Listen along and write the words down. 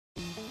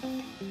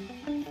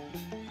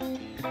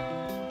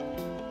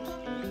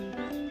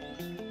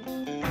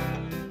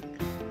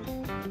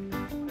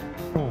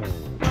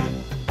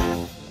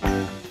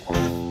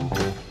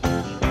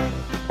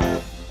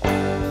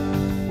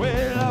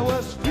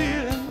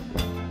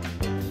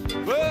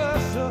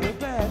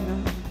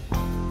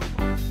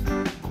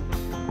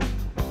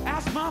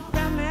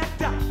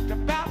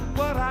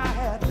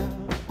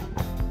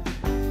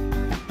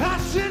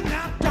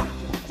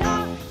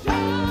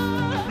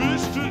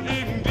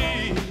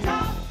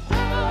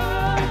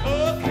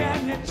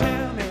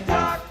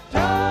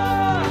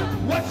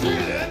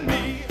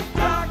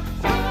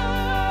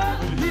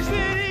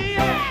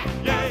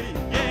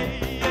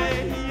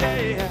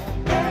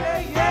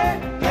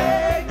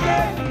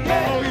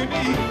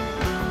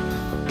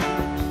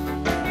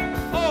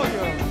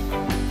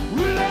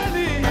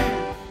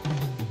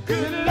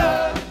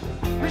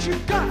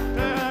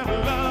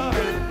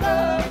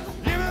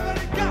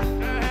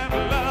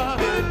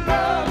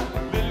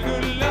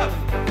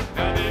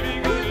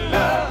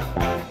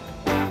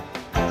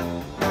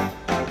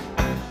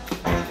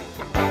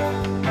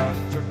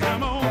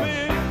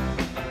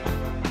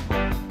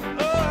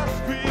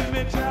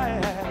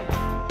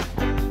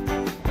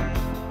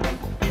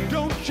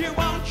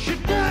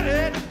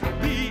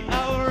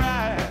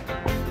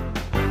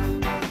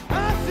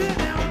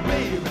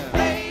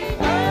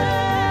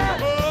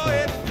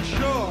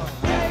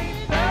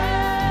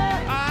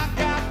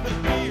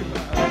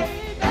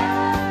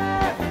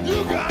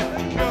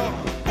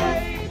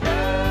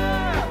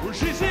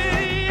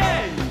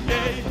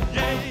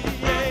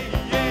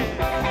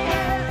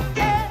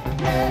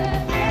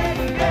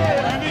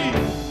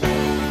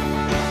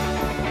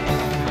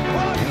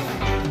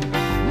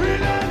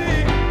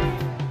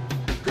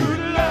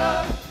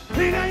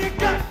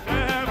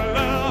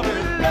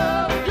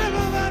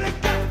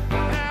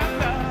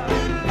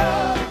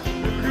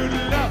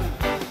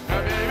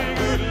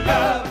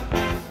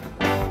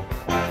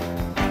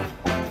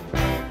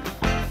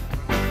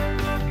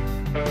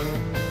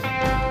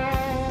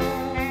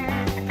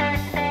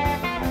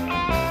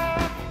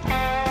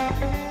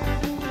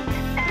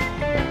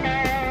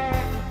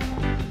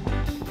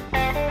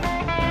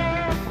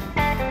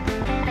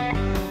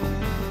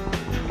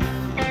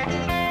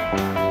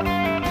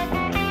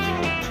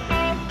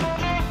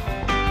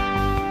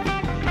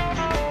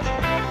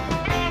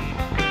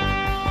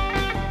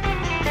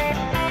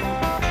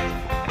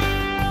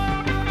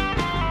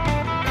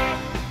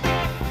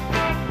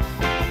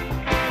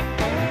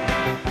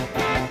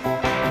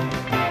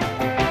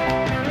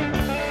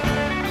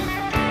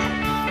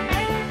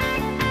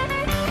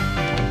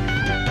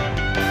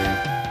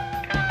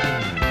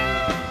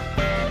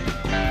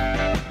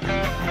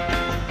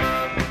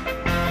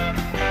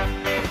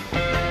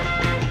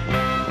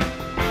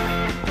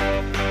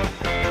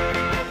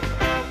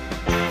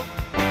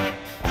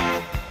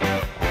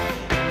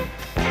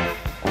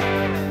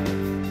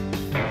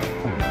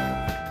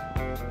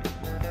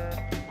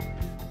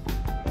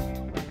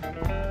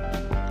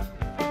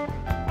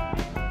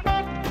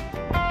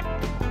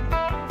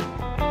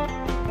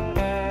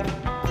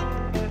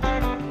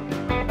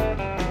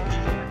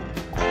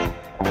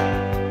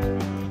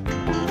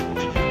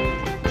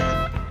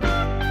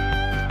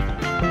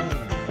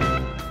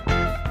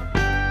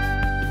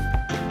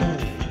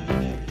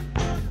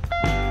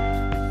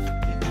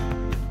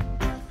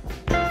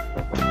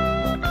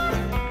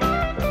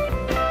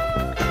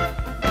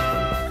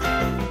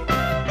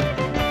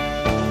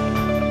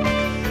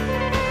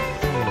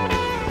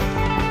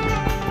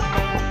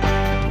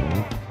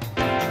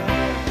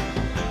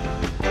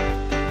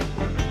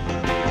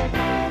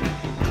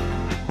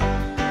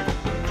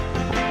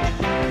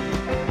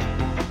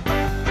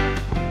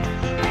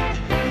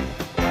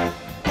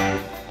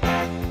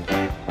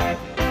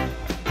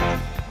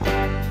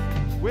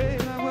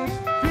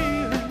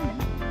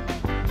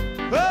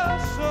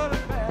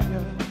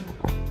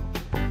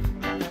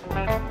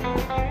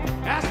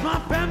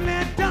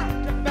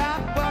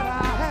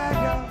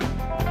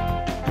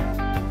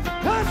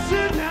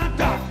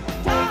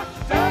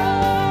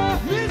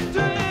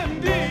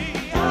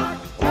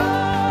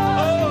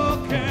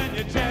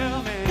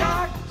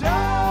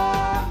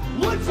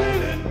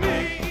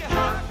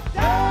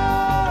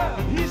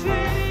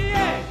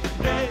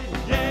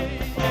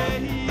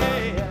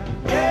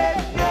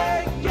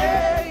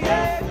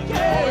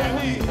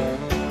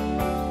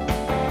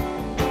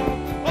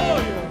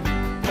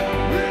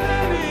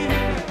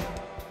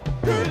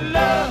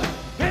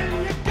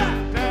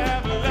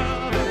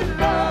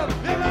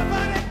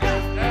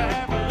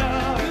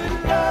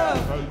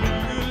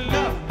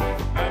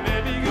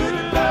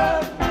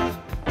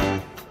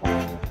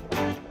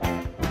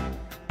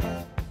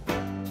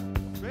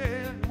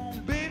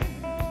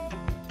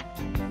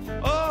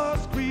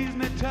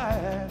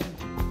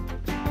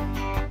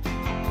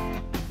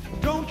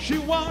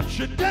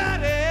your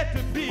daddy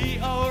to be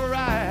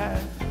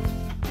alright.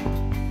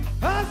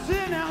 I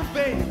sit down,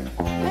 baby.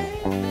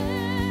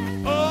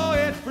 Oh,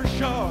 it's for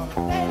sure.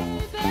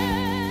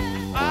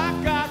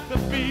 I got the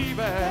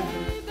fever.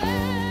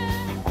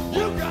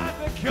 You got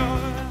the cure.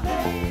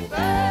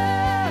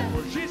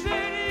 Well, she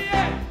said,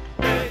 yeah,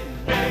 yeah,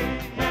 yeah,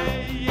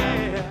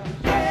 yeah,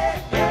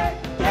 yeah.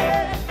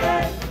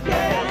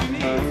 All you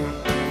need.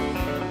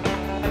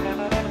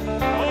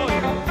 Oh,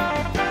 you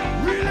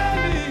really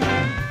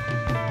need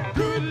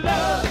good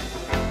love.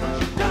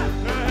 You got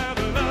to have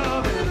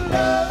love. You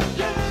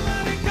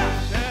really got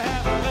to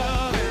have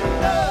love.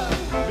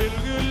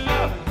 Little good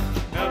love.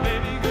 Now,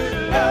 baby, good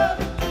love.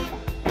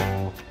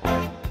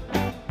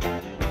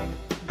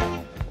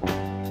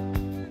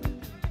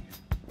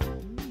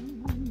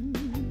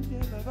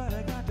 Everybody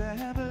got to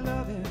have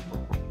loving.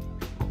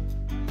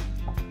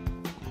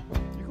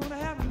 You're gonna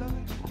have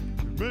loving,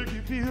 make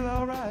you feel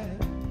alright.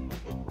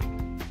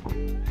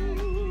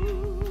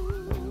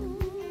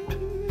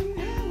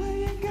 Yeah, well,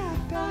 you got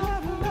to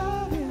have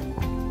loving.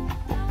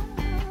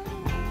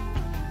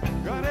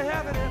 Gotta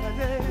have it every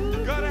day.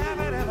 Gotta have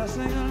it every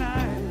single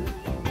night.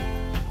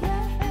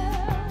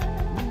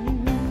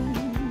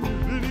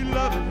 Really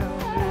love it now,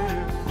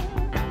 yeah.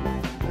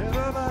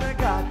 Everybody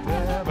got to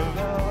have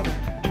loving.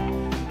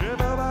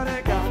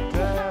 Everybody got to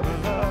have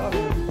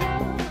loving.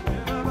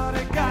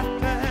 Everybody got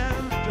to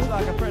have, just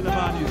like a friend of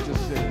mine used to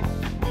say,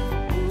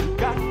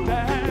 got to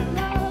have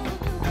loving.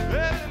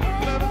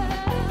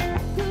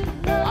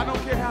 I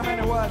don't care how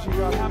many wives you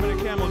got, how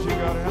many camels you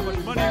got, or how much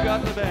money you got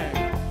in the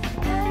bank.